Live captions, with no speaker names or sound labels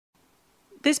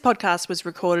This podcast was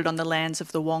recorded on the lands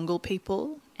of the Wongal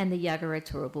people. And the Yagara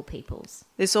Turrbal peoples.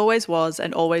 This always was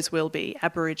and always will be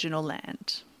Aboriginal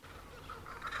land.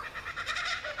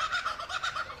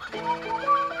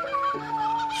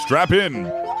 Strap in.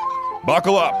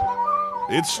 Buckle up.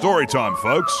 It's story time,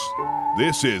 folks.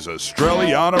 This is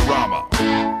Australiana Rama.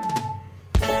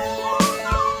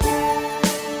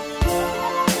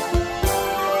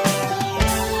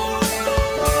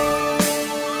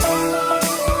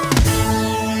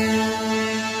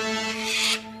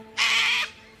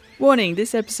 Warning,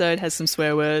 this episode has some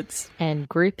swear words. And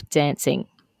group dancing.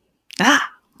 Ah!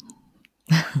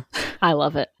 I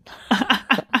love it.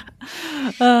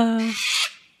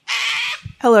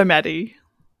 Hello, Maddie.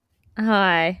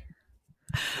 Hi.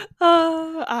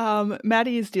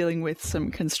 Maddie is dealing with some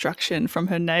construction from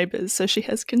her neighbours, so she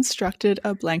has constructed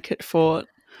a blanket fort.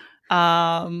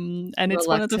 And it's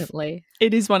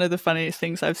it is one of the funniest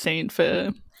things I've seen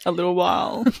for a little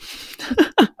while.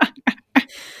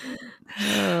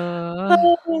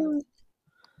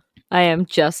 I am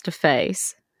just a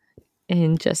face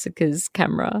in Jessica's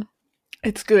camera.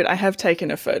 It's good. I have taken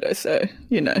a photo, so,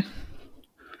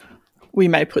 we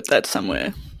may put that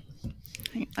somewhere.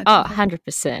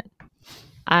 100%.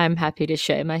 I'm happy to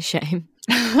share my shame.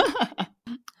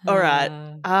 All right.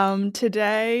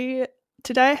 Today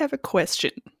I have a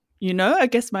question. I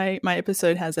guess my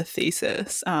episode has a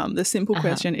thesis. The simple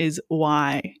question is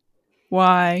why?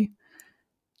 Why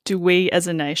do we as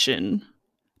a nation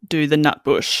do the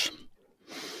Nutbush?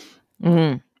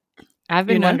 I've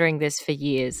been wondering this for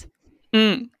years.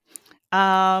 And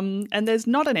there's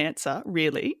not an answer,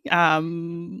 really.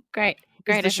 Great.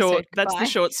 That's the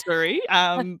short story.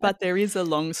 But there is a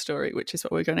long story, which is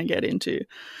what we're going to get into.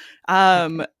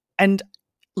 And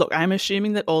look, I'm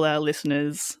assuming that all our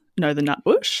listeners know the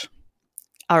Nutbush,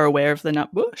 are aware of the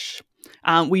Nutbush.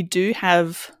 We do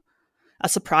have a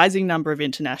surprising number of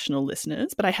international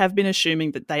listeners, but I have been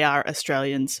assuming that they are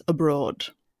Australians abroad.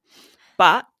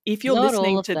 But if you're Not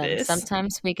listening all of to them. this...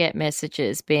 Sometimes we get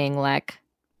messages being like,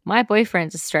 my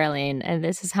boyfriend's Australian and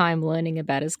this is how I'm learning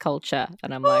about his culture.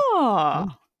 And I'm like,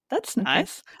 that's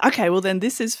nice. Okay, well then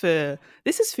this is for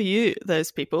you,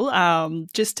 those people.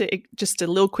 Just a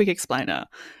little quick explainer.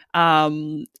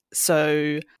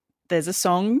 So there's a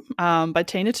song by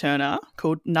Tina Turner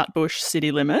called Nutbush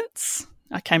City Limits.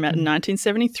 It came out in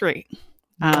 1973.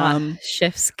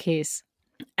 Chef's kiss.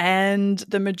 And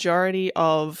the majority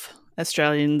of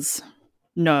Australians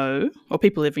know, or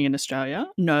people living in Australia,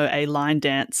 know a line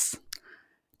dance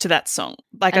to that song.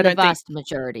 Like, and I don't the vast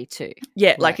majority too.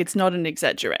 Yeah, like it's not an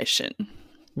exaggeration.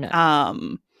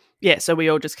 No. So we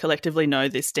all just collectively know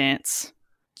this dance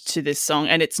to this song,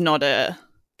 and it's not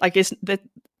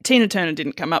Tina Turner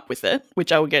didn't come up with it,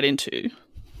 which I will get into.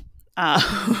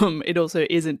 It also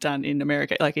isn't done in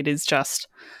America. Like, it is just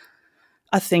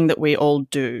a thing that we all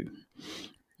do.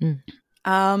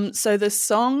 So the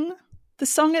song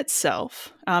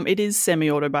itself, it is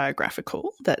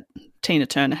semi-autobiographical, that Tina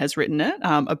Turner has written it,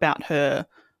 about her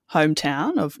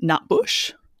hometown of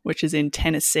Nutbush, which is in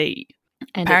Tennessee.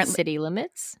 And its city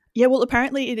limits? Yeah, well,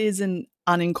 apparently it is an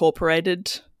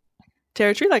unincorporated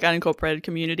territory, like unincorporated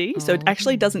community. So it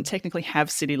actually doesn't technically have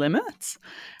city limits.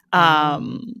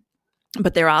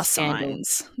 But there are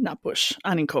signs, Nutbush,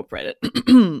 unincorporated.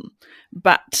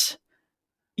 But,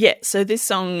 yeah, so this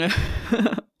song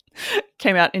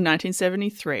came out in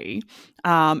 1973.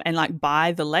 And, like,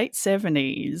 by the late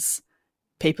 70s,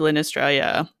 people in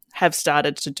Australia have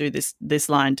started to do this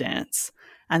line dance.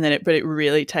 And then it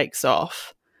really takes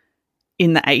off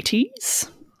in the 80s.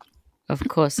 Of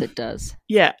course it does.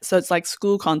 Yeah, so it's like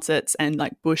school concerts and,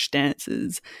 like, bush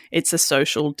dances. It's a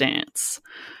social dance.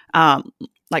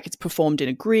 Like, it's performed in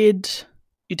a grid.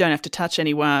 You don't have to touch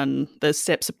anyone. The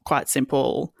steps are quite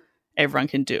simple. Everyone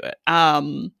can do it.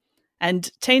 And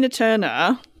Tina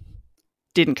Turner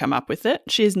didn't come up with it.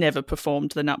 She has never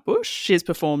performed the Nutbush. She has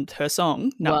performed her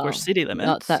song, Nutbush City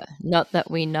Limits. Not that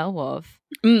we know of.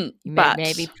 But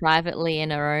maybe privately in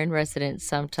her own residence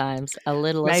sometimes a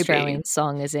little Australian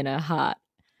song is in her heart.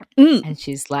 And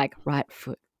she's like, right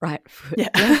foot,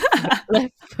 yeah.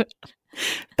 left foot.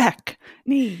 Back,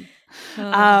 knee.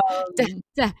 Gin house.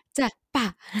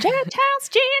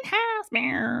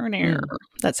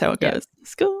 That's how it goes.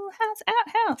 Schoolhouse,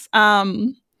 outhouse.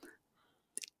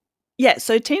 Yeah,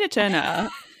 so Tina Turner,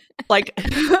 like,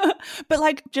 but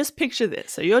like, just picture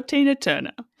this. So you're Tina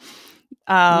Turner.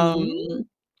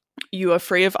 You are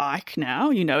free of Ike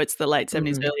now. It's the late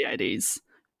 70s, early 80s.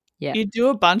 Yeah. You do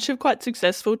a bunch of quite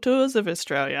successful tours of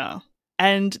Australia.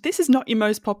 And this is not your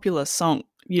most popular song,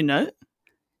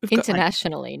 We've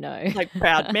internationally, no. Like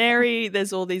Proud Mary,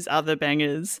 there's all these other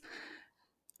bangers.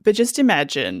 But just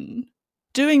imagine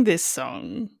doing this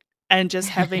song and just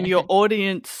having your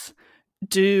audience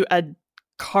do a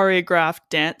choreographed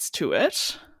dance to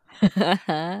it.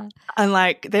 And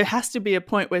like there has to be a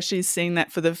point where she's seeing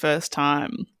that for the first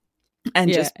time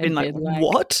and just been like,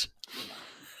 what?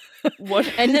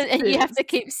 What? And you have to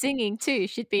keep singing too.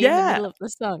 She'd be in the middle of the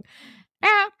song.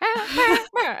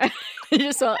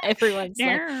 Just while everyone's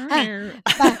like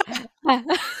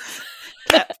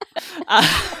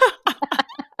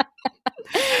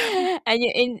and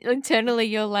internally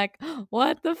you're like,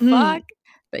 what the fuck?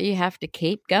 But you have to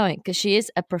keep going because she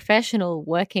is a professional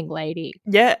working lady.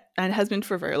 Yeah, and has been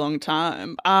for a very long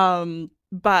time.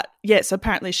 But yes,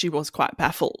 apparently she was quite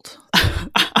baffled.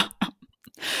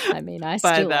 I mean, I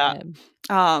still am.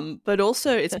 But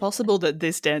also it's possible that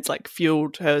this dance like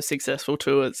fueled her successful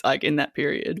tours like in that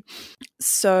period.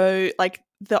 So like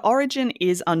the origin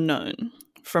is unknown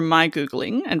from my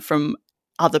Googling and from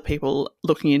other people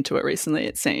looking into it recently,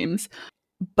 it seems.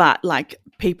 But like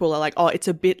people are like, oh, it's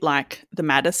a bit like the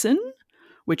Madison,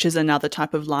 which is another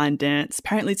type of line dance.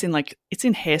 Apparently it's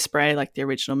in Hairspray, like the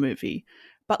original movie.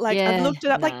 But like I've looked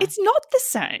it up, like it's not the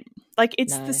same. Like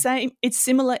it's the same. It's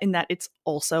similar in that it's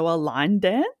also a line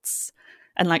dance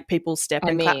and like people step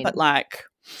and clap, but like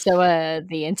so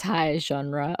the entire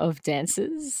genre of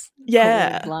dances,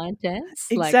 line dance,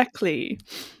 exactly.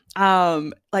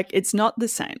 Like it's not the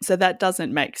same, so that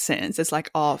doesn't make sense. It's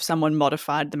like, oh, someone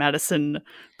modified the Madison,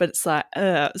 but it's like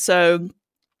so.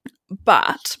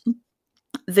 But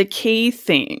the key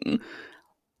thing,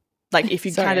 like if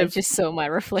you Sorry, kind of I just saw my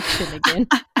reflection again.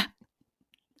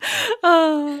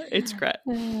 Oh, it's great.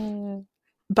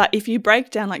 But if you break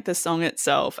down like the song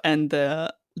itself and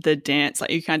the dance,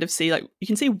 like you kind of see like you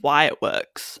can see why it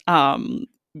works.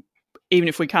 Even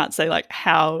if we can't say like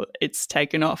how it's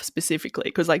taken off specifically,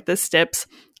 because like the steps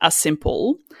are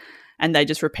simple and they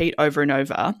just repeat over and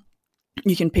over.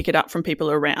 You can pick it up from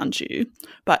people around you,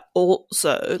 but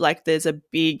also like there's a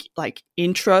big like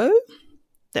intro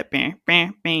that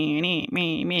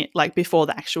like before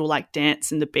the actual like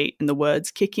dance and the beat and the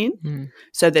words kick in.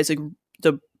 So there's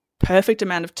the perfect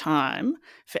amount of time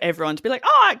for everyone to be like,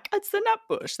 oh, it's the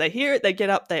Nutbush. They hear it, they get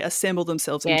up, they assemble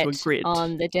themselves into a grid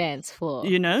on the dance floor.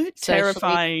 You know,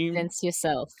 terrifying. Distance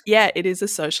yourself. Yeah, it is a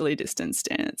socially distanced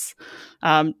dance.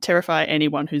 Terrify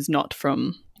anyone who's not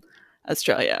from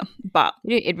Australia. But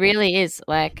it really is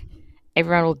like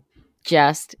everyone will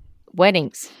just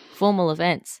weddings, formal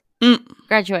events,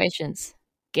 graduations,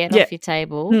 get off your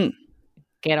table,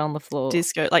 get on the floor.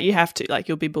 Disco, like you have to, like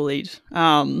you'll be bullied.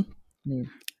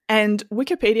 And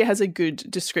Wikipedia has a good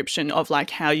description of like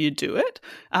how you do it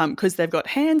because they've got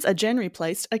hands are generally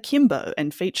placed akimbo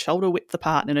and feet shoulder width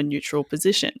apart in a neutral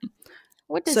position.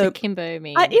 What does akimbo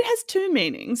mean? It has two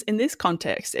meanings. In this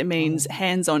context, it means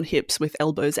hands on hips with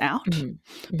elbows out.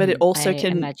 But it also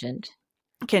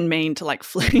can mean to like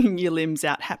fling your limbs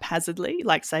out haphazardly,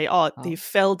 like say, you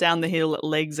fell down the hill,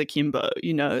 legs akimbo,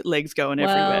 you know, legs going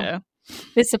everywhere.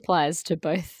 This applies to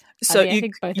both. So I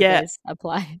think both of those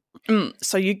apply.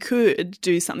 So you could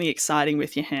do something exciting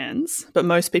with your hands, but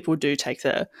most people do take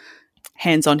the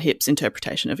hands on hips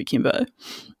interpretation of akimbo.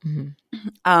 And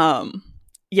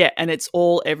it's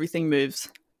everything moves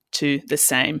to the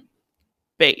same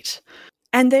beat.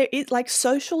 And there is like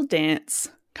social dance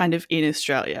kind of in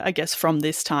Australia, I guess from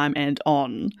this time and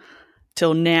on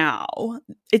till now.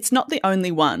 It's not the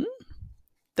only one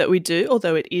that we do,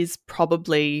 although it is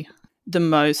probably the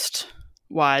most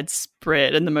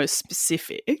widespread and the most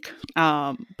specific.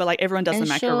 But like everyone does the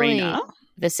Macarena.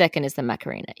 The second is the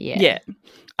Macarena, yeah.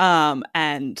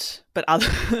 But other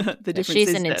the difference she's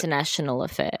is an international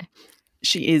affair.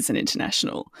 She is an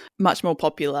international, much more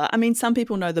popular. I mean, some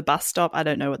people know the bus stop. I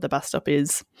don't know what the bus stop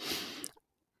is.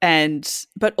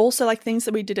 But also like things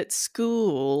that we did at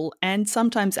school and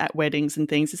sometimes at weddings and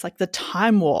things. It's like the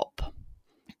time warp.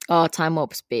 Oh, time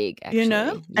warp's big, actually. You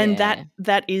know? Yeah. And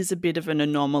that is a bit of an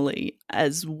anomaly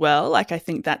as well. Like I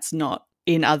think that's not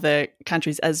in other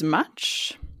countries as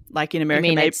much. Like in America,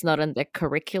 it's not in the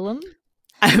curriculum?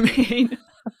 I mean,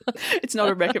 it's not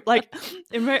a record. Like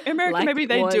in America, like maybe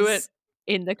they do it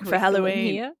in the for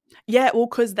Halloween. Here? Yeah, well,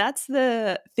 because that's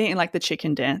the thing, like the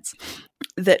chicken dance,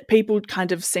 that people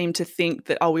kind of seem to think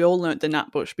that, we all learnt the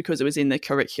Nutbush because it was in the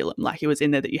curriculum. Like it was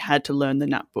in there that you had to learn the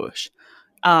Nutbush.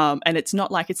 And it's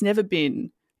not like it's never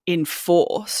been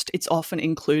enforced. It's often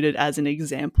included as an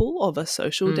example of a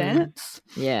social dance.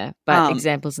 Yeah, but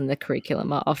examples in the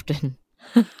curriculum are often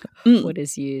what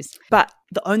is used. But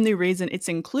the only reason it's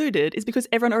included is because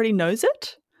everyone already knows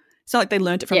it. It's not like they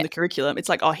learned it from the curriculum. It's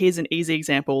like, here's an easy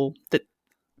example that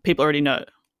people already know.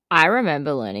 I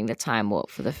remember learning the time warp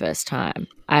for the first time.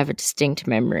 I have a distinct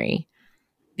memory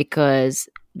because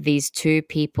these two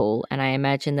people, and I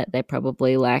imagine that they're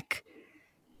probably like,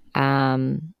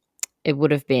 it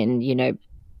would have been, you know,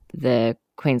 the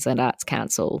Queensland Arts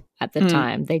Council at the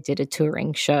time. They did a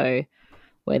touring show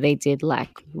where they did like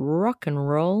rock and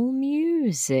roll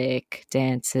music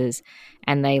dances,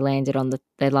 and they landed on the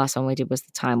last one we did was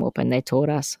the Time Warp, and they taught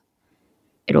us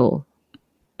it all.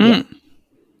 Yeah.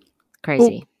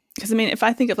 Crazy. Because, I mean, if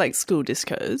I think of like school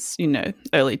discos, you know,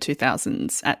 early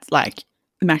 2000s at like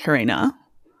Macarena,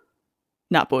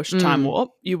 Nutbush, Time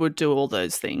Warp, you would do all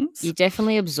those things. You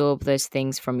definitely absorb those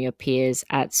things from your peers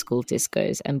at school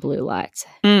discos and blue lights.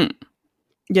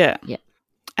 Yeah. Yeah.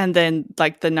 And then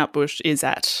like the Nutbush is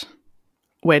at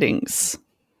weddings.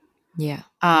 Yeah.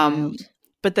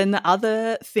 But then the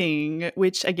other thing,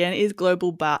 which again is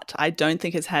global but I don't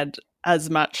think has had as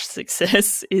much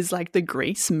success, is like the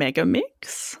Grease Mega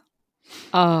Mix.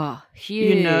 Oh,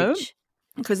 huge. You know?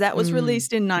 Because that was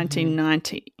released in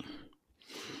 1990.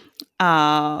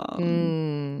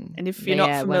 And if you're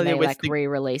not familiar with like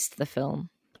re-released the film.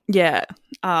 Yeah.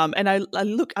 And I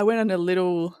went on a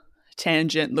little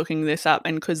tangent looking this up,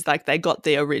 and because like they got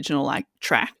the original like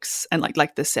tracks and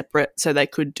like the separate, so they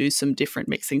could do some different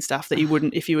mixing stuff that you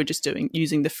wouldn't if you were just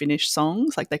using the finished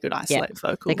songs, like they could isolate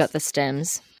vocals. They got the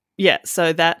stems. Yeah,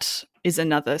 so that is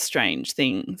another strange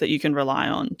thing that you can rely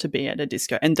on to be at a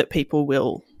disco and that people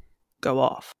will go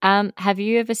off. Have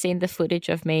you ever seen the footage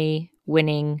of me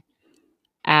winning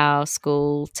our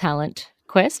school talent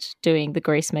quest doing the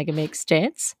Grease Mega Mix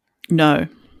dance? No.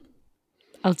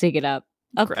 I'll dig it up.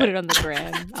 I'll put it on the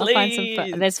gram. I'll find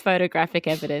some there's photographic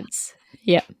evidence.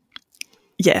 Yep.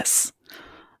 Yes.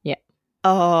 Yep.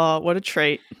 Oh, what a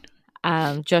treat.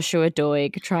 Joshua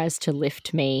Doig tries to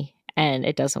lift me and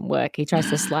it doesn't work. He tries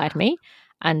to slide me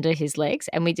under his legs,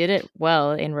 and we did it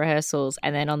well in rehearsals,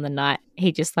 and then on the night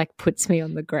he just like puts me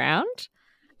on the ground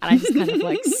and I just kind of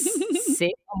like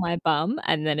sit on my bum,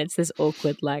 and then it's this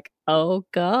awkward like, oh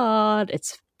God.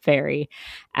 It's very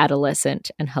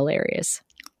adolescent and hilarious.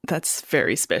 That's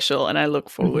very special, and I look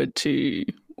forward to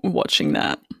watching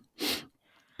that.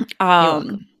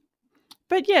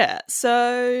 But yeah,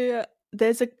 so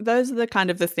those are the kind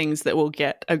of the things that will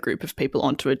get a group of people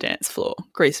onto a dance floor.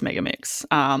 Grease Mega Mix,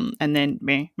 and then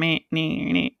the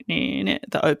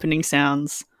opening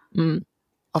sounds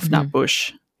of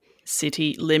Nutbush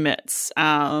City Limits,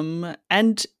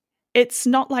 and it's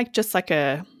not like just like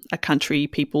a country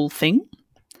people thing.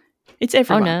 It's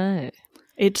everyone. Oh no.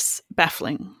 It's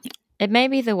baffling. It may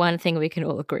be the one thing we can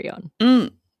all agree on.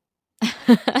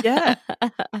 Yeah.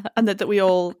 And that we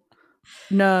all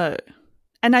know.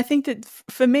 And I think that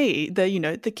for me,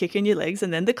 the kick in your legs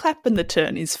and then the clap and the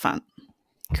turn is fun.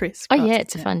 Chris. Oh, yeah,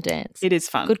 it's a fun dance. It is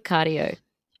fun. Good cardio.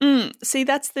 See,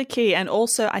 that's the key. And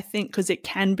also I think because it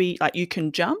can be like you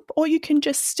can jump or you can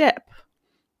just step.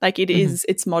 Like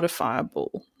it's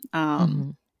modifiable.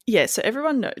 Yeah, so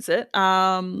everyone knows it.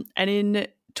 And in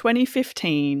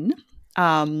 2015,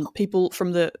 people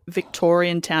from the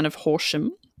Victorian town of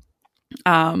Horsham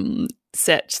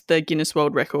set the Guinness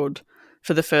World Record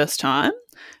for the first time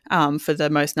for the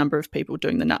most number of people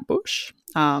doing the Nutbush.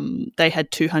 They had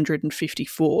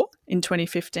 254 in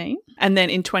 2015. And then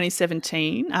in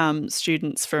 2017,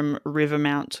 students from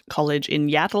Rivermount College in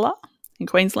Yatala in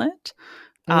Queensland,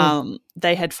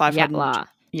 they had 500.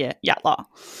 Yeah, Yatala.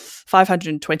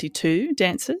 522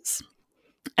 dancers.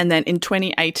 And then in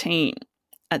 2018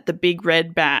 at the Big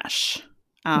Red Bash,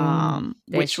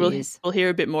 which we'll hear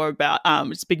a bit more about,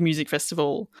 it's a big music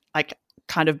festival, like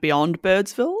kind of beyond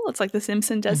Birdsville. It's like the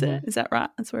Simpson Desert. Is that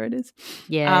right? That's where it is?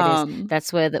 Yeah, it is.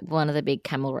 That's where one of the big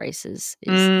camel races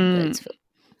is in Birdsville.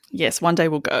 Yes, one day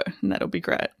we'll go and that'll be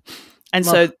great. And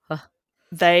so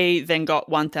they then got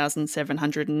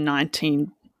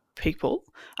 1,719 people.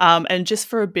 And just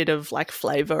for a bit of like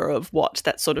flavour of what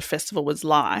that sort of festival was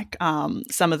like,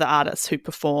 some of the artists who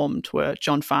performed were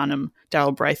John Farnham,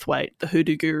 Daryl Braithwaite, the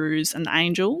Hoodoo Gurus and the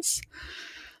Angels.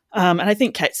 And I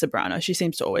think Kate Sobrano, she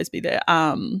seems to always be there.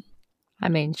 I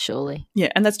mean, surely. Yeah,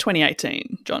 and that's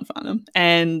 2018, John Farnham.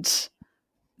 And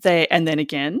then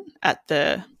again at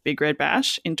the Big Red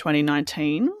Bash in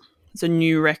 2019, it's a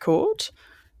new record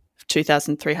of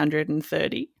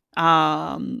 2,330.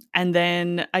 And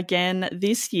then again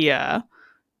this year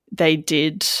they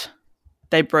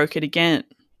broke it again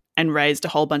and raised a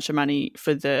whole bunch of money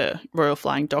for the Royal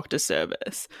Flying Doctor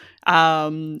Service.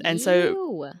 And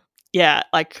so yeah,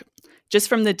 like just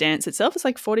from the dance itself, it's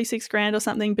like 46 grand or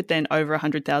something, but then over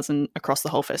 100,000 across the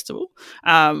whole festival.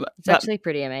 It's actually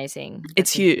pretty amazing.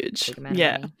 It's huge.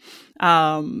 Yeah.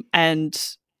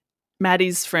 And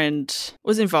Maddie's friend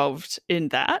was involved in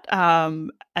that,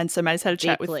 and so Maddie's had a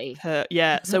chat Deeply. with her.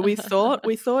 Yeah, so we thought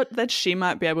that she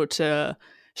might be able to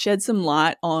shed some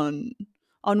light on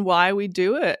why we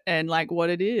do it and like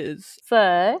what it is.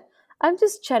 So I'm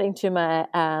just chatting to my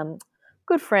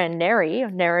good friend Neri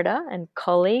of Nerida and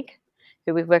colleague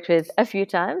who we've worked with a few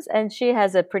times, and she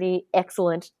has a pretty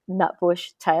excellent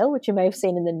Nutbush tale, which you may have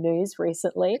seen in the news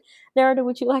recently. Nerida,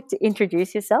 would you like to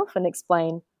introduce yourself and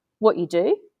explain what you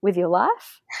do with your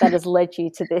life that has led you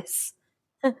to this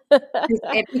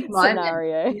epic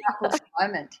scenario?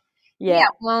 Moment. Yeah.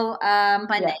 Well,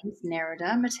 my name's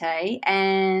Nerida Matei,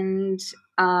 and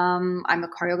I'm a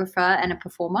choreographer and a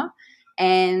performer.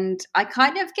 And I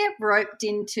kind of get roped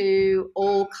into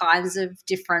all kinds of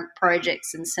different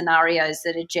projects and scenarios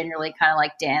that are generally kind of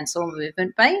like dance or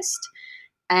movement based.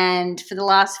 And for the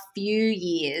last few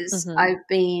years, I've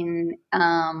been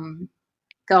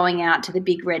going out to the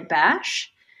Big Red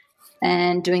Bash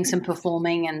and doing some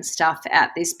performing and stuff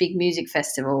at this big music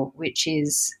festival, which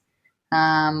is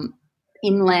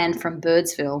inland from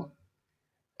Birdsville.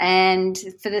 And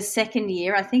for the second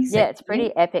year, I think. Yeah, it's a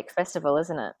pretty epic festival,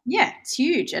 isn't it? Yeah, it's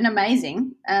huge and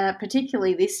amazing,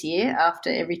 particularly this year after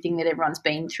everything that everyone's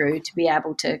been through, to be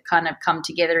able to kind of come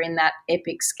together in that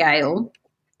epic scale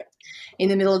in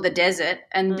the middle of the desert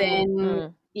and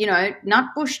then, you know,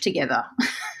 Nutbush together.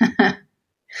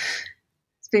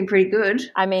 It's been pretty good.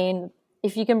 I mean,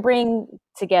 if you can bring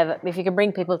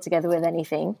people together with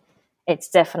anything, it's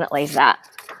definitely that.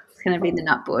 It's going to be the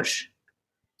Nutbush.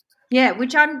 Yeah,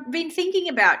 which I've been thinking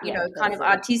about, you know, kind of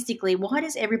artistically, why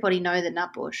does everybody know the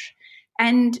Nutbush?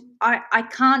 And I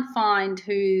can't find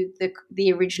who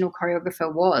the original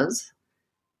choreographer was.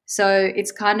 So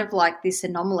it's kind of like this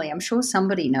anomaly. I'm sure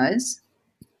somebody knows,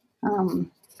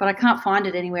 but I can't find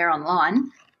it anywhere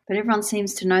online. But everyone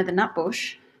seems to know the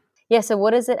Nutbush. Yeah, so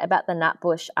what is it about the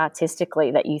Nutbush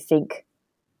artistically that you think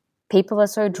people are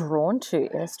so drawn to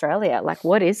in Australia? Like,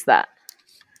 what is that?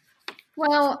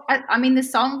 Well, I mean, the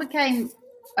song became,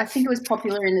 I think it was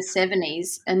popular in the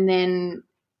 70s and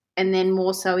then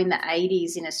more so in the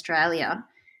 80s in Australia.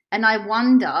 And I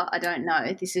wonder, I don't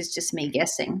know, this is just me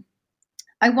guessing,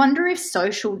 I wonder if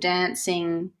social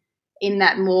dancing in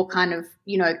that more kind of,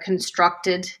 you know,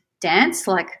 constructed dance,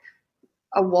 like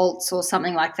a waltz or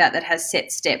something like that has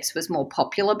set steps, was more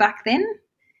popular back then,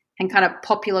 and kind of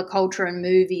popular culture and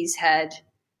movies had,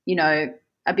 you know,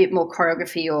 a bit more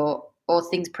choreography or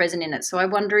things present in it. So I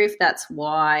wonder if that's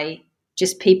why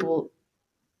just people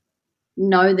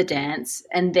know the dance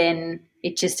and then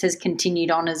it just has continued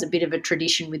on as a bit of a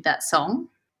tradition with that song.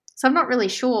 So I'm not really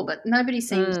sure, but nobody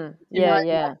seems to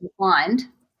find.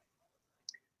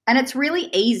 And it's really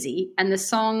easy and the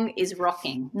song is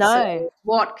rocking. No. So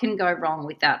what can go wrong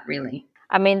with that, really?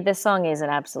 I mean, the song is an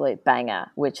absolute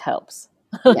banger, which helps.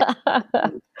 Yeah.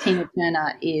 Tina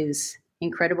Turner is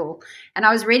incredible. And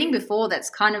I was reading before, that's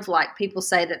kind of like, people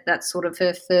say that that's sort of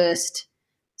her first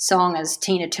song as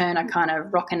Tina Turner kind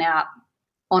of rocking out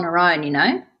on her own, you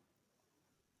know,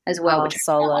 as well.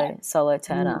 Solo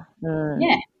Turner.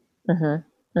 Yeah.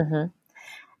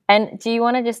 And do you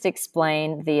want to just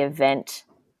explain the event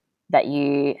that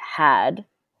you had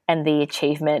and the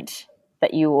achievement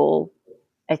that you all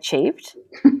achieved?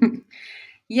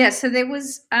 Yeah, so there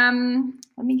was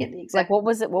let me get the exact. Like, what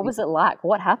was it like?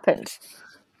 What happened?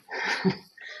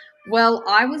 Well,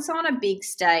 I was on a big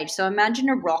stage. So imagine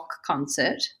a rock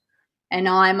concert and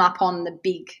I'm up on the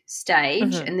big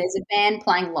stage and there's a band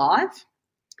playing live.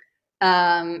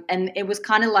 And it was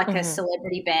kind of like a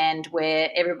celebrity band where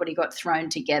everybody got thrown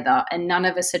together and none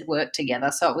of us had worked together.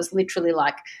 So it was literally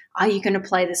like, are you going to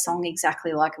play the song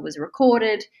exactly like it was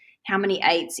recorded? How many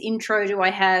eights intro do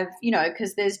I have? You know,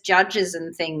 because there's judges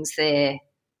and things there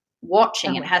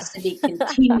watching. It has to be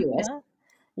continuous.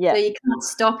 Yeah. So you can't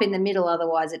stop in the middle,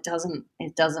 otherwise it doesn't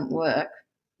work.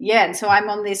 Yeah, and so I'm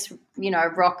on this, you know,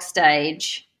 rock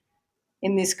stage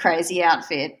in this crazy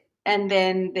outfit. And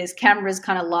then there's cameras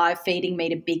kind of live feeding me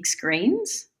to big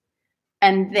screens.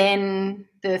 And then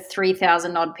the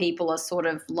 3,000 odd people are sort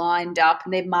of lined up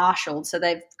and they're marshaled. So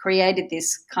they've created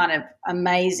this kind of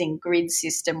amazing grid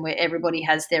system where everybody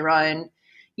has their own,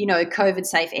 you know, COVID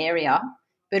safe area,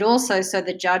 but also so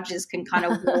the judges can kind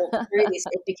of walk through this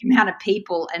epic amount of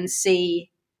people and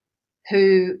see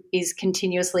who is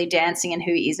continuously dancing and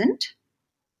who isn't.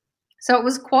 So it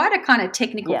was quite a kind of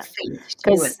technical feat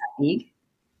to do it that big.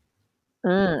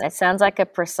 It sounds like a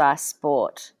precise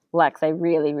sport, like they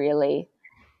really, really,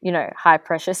 you know, high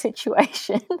pressure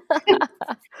situation.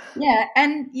 Yeah,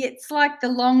 and it's like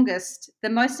the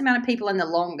most amount of people and the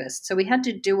longest. So we had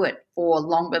to do it for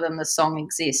longer than the song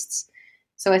exists.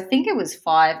 So I think it was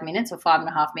 5 minutes or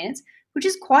 5.5 minutes, which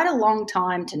is quite a long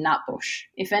time to nutbush.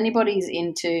 If anybody's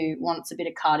wants a bit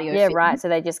of cardio. Yeah, right. So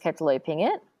they just kept looping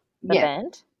it, the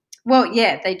band? Well,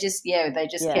 they just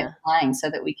kept playing so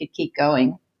that we could keep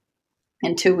going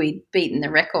until we'd beaten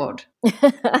the record.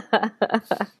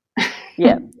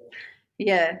 Yeah.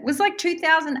 Yeah. It was like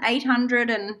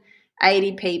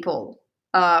 2,880 people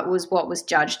was what was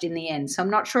judged in the end. So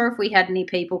I'm not sure if we had any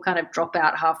people kind of drop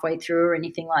out halfway through or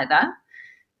anything like that.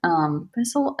 But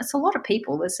it's a lot of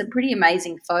people. There's some pretty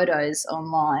amazing photos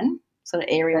online, sort of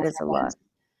aerial. That is a lot.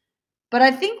 But I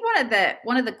think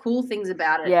one of the cool things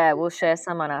about it. Yeah, we'll share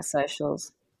some on our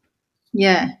socials.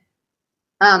 Yeah.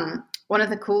 One of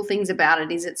the cool things about it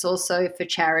is it's also for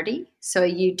charity. So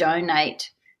you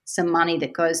donate some money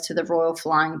that goes to the Royal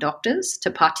Flying Doctors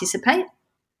to participate.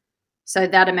 So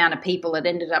that amount of people, it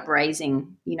ended up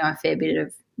raising, a fair bit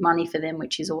of money for them,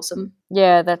 which is awesome.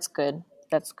 Yeah, that's good.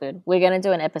 That's good. We're going to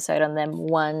do an episode on them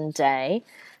one day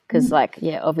because,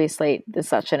 obviously there's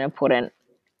such an important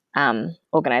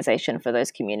organisation for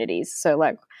those communities. So,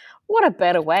 what a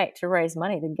better way to raise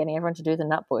money than getting everyone to do the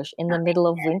Nutbush in the middle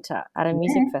of winter at a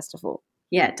music festival.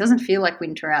 Yeah, it doesn't feel like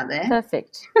winter out there.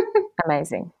 Perfect.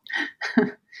 Amazing.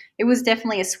 It was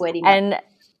definitely a sweaty night. And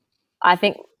I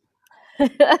think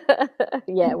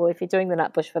if you're doing the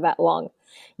Nutbush for that long,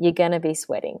 you're going to be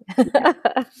sweating.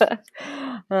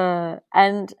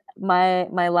 And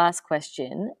my last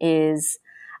question is,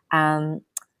 now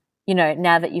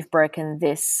that you've broken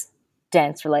this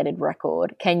dance-related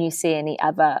record, can you see any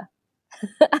other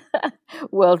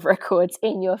world records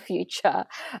in your future,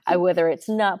 whether it's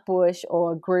Nutbush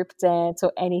or group dance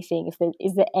or anything?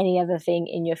 Is there any other thing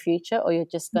in your future, or you're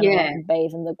just going to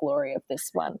bathe in the glory of this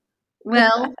one?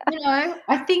 Well,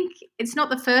 I think it's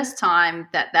not the first time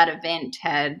that event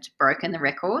had broken the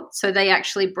record. So they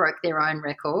actually broke their own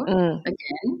record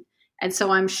again. And so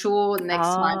I'm sure next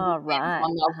time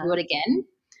they'll do it again.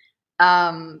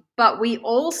 But we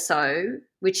also,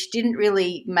 which didn't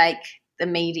really make the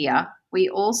media, we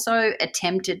also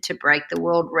attempted to break the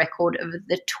world record of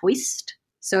the twist.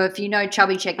 So if you know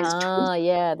Chubby Checker's twist. Oh,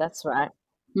 yeah, that's right.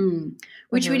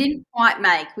 Which we didn't quite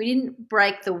make. We didn't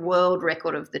break the world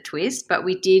record of the twist, but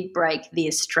we did break the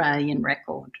Australian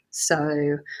record.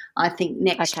 So I think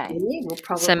next year we'll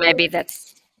probably. So maybe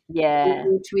that's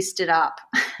we'll twist it up.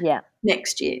 Yeah,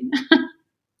 next year.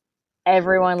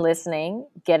 Everyone listening,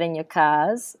 get in your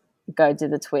cars, go do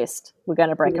the twist. We're going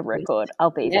to break a record.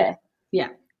 I'll be there. Yeah.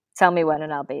 Tell me when,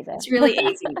 and I'll be there. It's really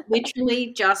easy.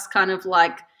 Literally, just kind of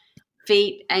like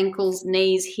feet, ankles,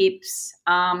 knees, hips,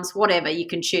 arms, whatever you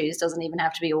can choose. Doesn't even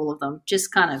have to be all of them.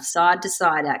 Just kind of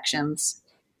side-to-side actions.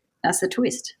 That's the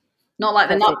twist. Not like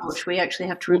the Nutbush. We actually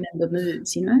have to remember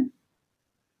moves,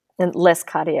 And less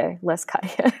cardio.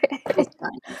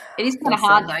 It is kind of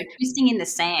hard, though. Twisting in the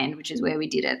sand, which is where we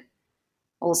did it,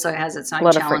 also has its own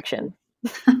challenge. A lot of friction.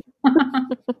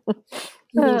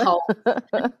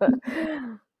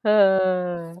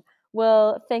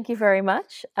 Well, thank you very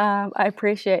much. I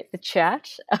appreciate the chat.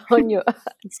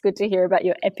 It's good to hear about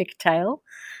your epic tale.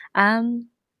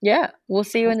 We'll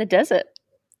see you in the desert.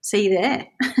 See you there.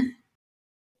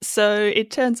 So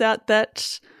it turns out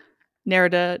that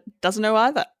Nerida doesn't know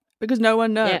either because no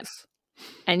one knows. Yeah.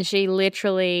 And she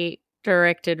literally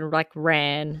directed,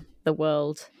 ran the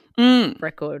world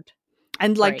record.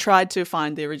 And tried to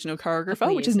find the original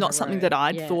choreographer, which is not something that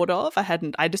I'd thought of.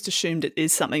 I just assumed it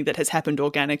is something that has happened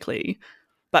organically.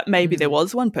 But maybe there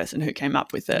was one person who came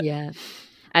up with it. Yeah.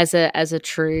 As a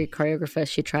true choreographer,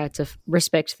 she tried to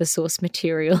respect the source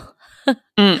material.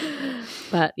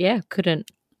 But couldn't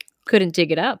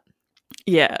dig it up.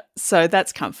 Yeah, so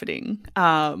that's comforting.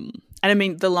 And I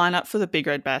mean, the lineup for the Big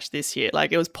Red Bash this year,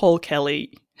 it was Paul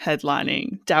Kelly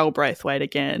headlining, Daryl Braithwaite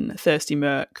again, Thirsty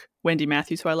Merc, Wendy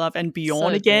Matthews, who I love, and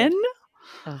Bjorn again,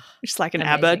 which is like an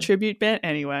ABBA tribute band.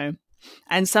 Anyway,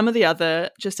 and some of the other,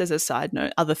 just as a side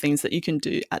note, other things that you can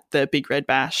do at the Big Red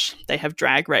Bash, they have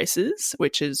drag races,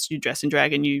 which is you dress in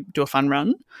drag and you do a fun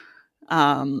run.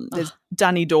 There's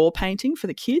dunny door painting for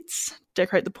the kids,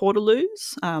 decorate the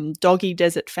portaloos, Doggy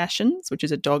Desert Fashions, which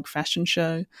is a dog fashion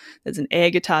show. There's an air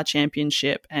guitar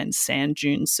championship and sand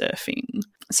dune surfing.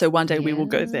 So one day we will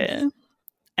go there.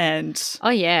 And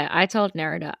I told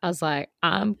Nerida, I was like,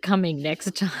 I'm coming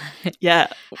next time. Yeah.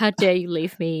 How dare you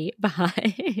leave me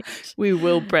behind? We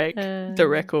will break the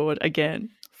record again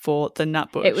for the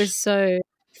Nutbush. It was so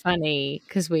funny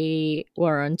because we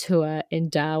were on tour in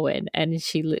Darwin and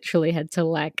she literally had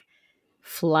to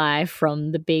fly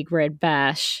from the Big Red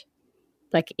Bash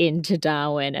into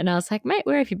Darwin. And I was like, mate,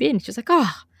 where have you been? She was like,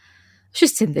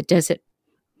 just in the desert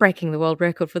breaking the world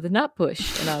record for the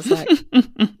Nutbush. And I was like,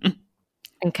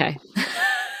 okay,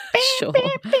 sure.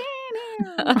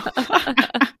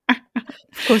 Of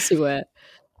course you were.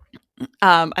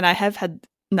 And I have had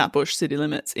Nutbush City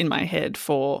Limits in my head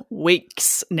for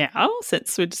weeks now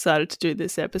since we decided to do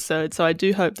this episode. So I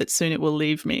do hope that soon it will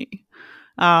leave me.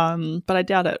 But I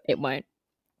doubt it. It won't.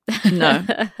 No.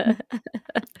 I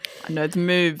know the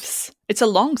moves. It's a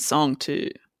long song too.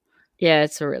 Yeah,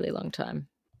 it's a really long time.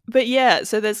 But yeah,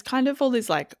 so there's kind of all these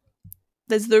like,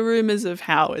 there's the rumors of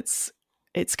how it's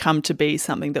come to be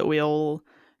something that we all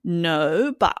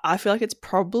know, but I feel like it's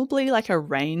probably like a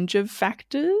range of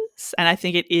factors. And I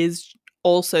think it is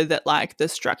also that like the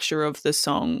structure of the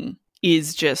song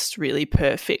is just really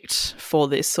perfect for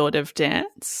this sort of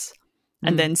dance.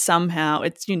 And then somehow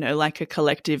it's, you know, like a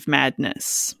collective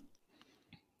madness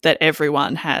that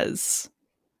everyone has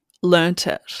learnt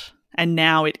it. And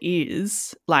now it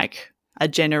is like a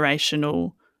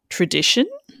generational tradition.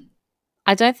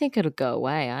 I don't think it'll go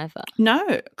away either. No,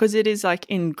 because it is like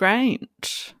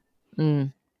ingrained.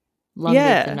 Long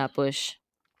live the Nutbush.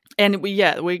 And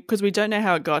because we don't know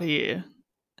how it got here.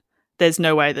 There's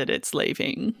no way that it's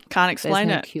leaving. Can't explain There's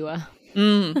no it. cure.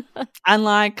 And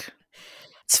like,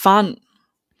 it's fun.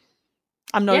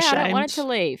 I'm not ashamed. I don't want it to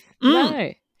leave.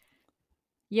 No.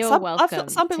 You're welcome.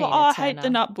 Some people, Tina I hate Turner.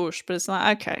 the Nutbush, but it's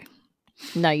like, okay.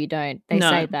 No, you don't. They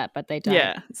say that, but they don't.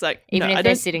 Yeah, it's like, even no, if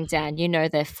they're sitting down, you know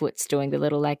their foot's doing the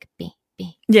little like beep,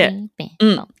 beep, beep,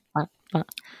 they're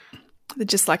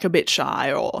just like a bit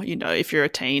shy, or, you know, if you're a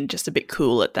teen, just a bit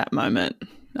cool at that moment.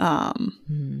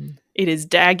 It is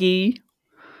daggy,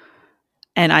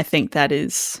 and I think that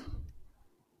is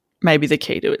maybe the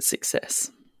key to its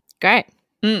success. Great.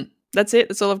 That's it.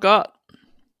 That's all I've got.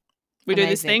 We do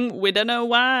this Amazing. thing. We don't know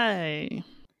why.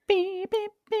 Beep,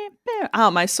 beep, beep, beep.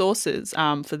 My sources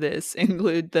for this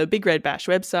include the Big Red Bash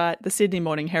website, the Sydney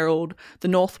Morning Herald, the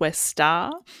Northwest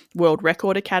Star, World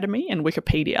Record Academy, and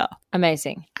Wikipedia.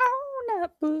 Amazing. Oh,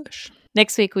 Nutbush.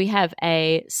 Next week we have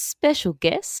a special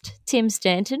guest, Tim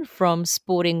Stanton from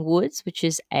Sporting Woods, which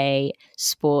is a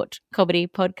sport comedy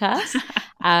podcast.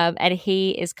 And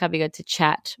he is coming on to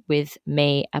chat with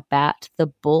me about the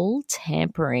ball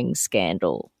tampering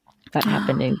scandal that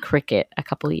happened in cricket a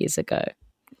couple of years ago.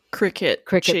 Cricket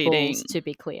cheating. Balls, to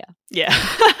be clear. Yeah.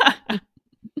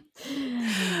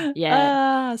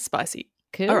 Yeah. Spicy.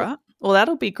 Cool. All right. Well,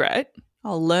 that'll be great.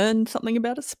 I'll learn something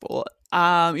about a sport.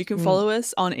 You can follow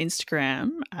us on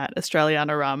Instagram at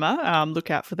Australianarama. Look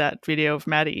out for that video of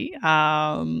Maddie.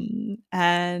 Or you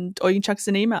can chuck us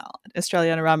an email at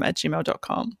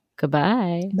australianarama@gmail.com.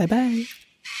 Goodbye. Bye-bye.